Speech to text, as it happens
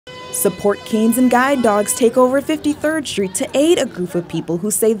Support canes and guide dogs take over 53rd Street to aid a group of people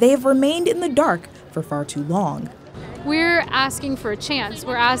who say they have remained in the dark for far too long. We're asking for a chance.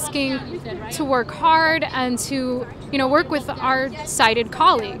 We're asking to work hard and to, work with our sighted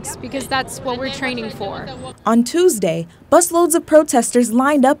colleagues, because that's what we're training for. On Tuesday, busloads of protesters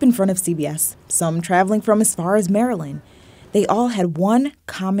lined up in front of CBS, some traveling from as far as Maryland. They all had one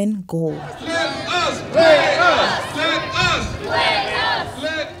common goal. Let us play us! Let us play us!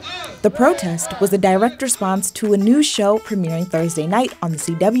 Let us! The protest was a direct response to a new show premiering Thursday night on the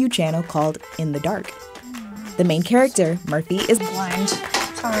CW channel called In the Dark. The main character, Murphy, is blind.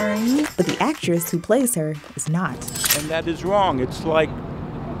 Sorry. But the actress who plays her is not. And that is wrong. It's like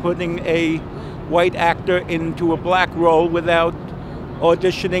putting a white actor into a black role without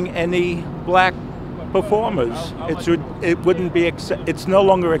auditioning any black performers. It's no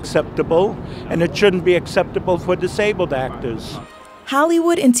longer acceptable, and it shouldn't be acceptable for disabled actors.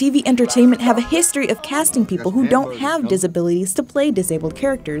 Hollywood and TV entertainment have a history of casting people who don't have disabilities to play disabled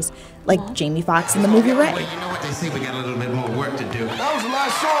characters, like Jamie Foxx in the movie Ray. Well, you know what? They say we got a little bit more work to do. That was the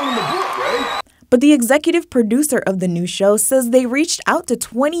last song in the book, right? But the executive producer of the new show says they reached out to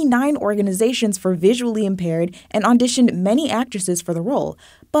 29 organizations for visually impaired and auditioned many actresses for the role,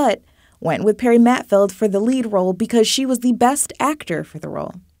 but went with Perry Matfeld for the lead role because she was the best actor for the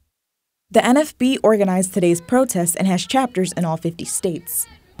role. The NFB organized today's protest and has chapters in all 50 states.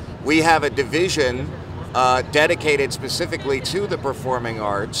 We have a division dedicated specifically to the performing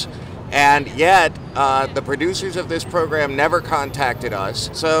arts, and yet the producers of this program never contacted us.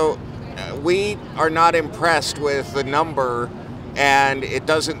 So we are not impressed with the number, and it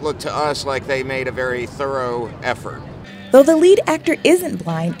doesn't look to us like they made a very thorough effort. Though the lead actor isn't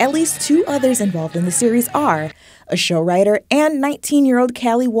blind, at least two others involved in the series are: a show writer and 19-year-old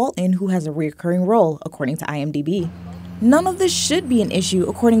Callie Walton, who has a recurring role, according to IMDb. None of this should be an issue,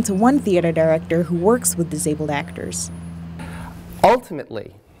 according to one theater director who works with disabled actors.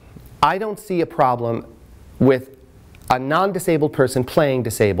 Ultimately, I don't see a problem with a non-disabled person playing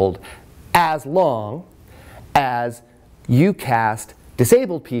disabled as long as you cast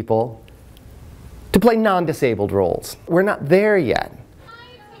disabled people to play non-disabled roles. We're not there yet.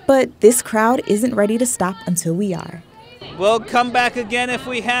 But this crowd isn't ready to stop until we are. We'll come back again if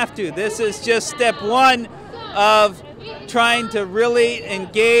we have to. This is just step one of trying to really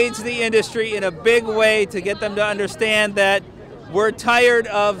engage the industry in a big way to get them to understand that we're tired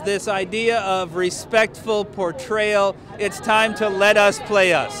of this idea of respectful portrayal. It's time to let us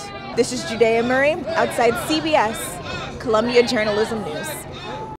play us. This is Judayah Murray outside CBS, Columbia Journalism News.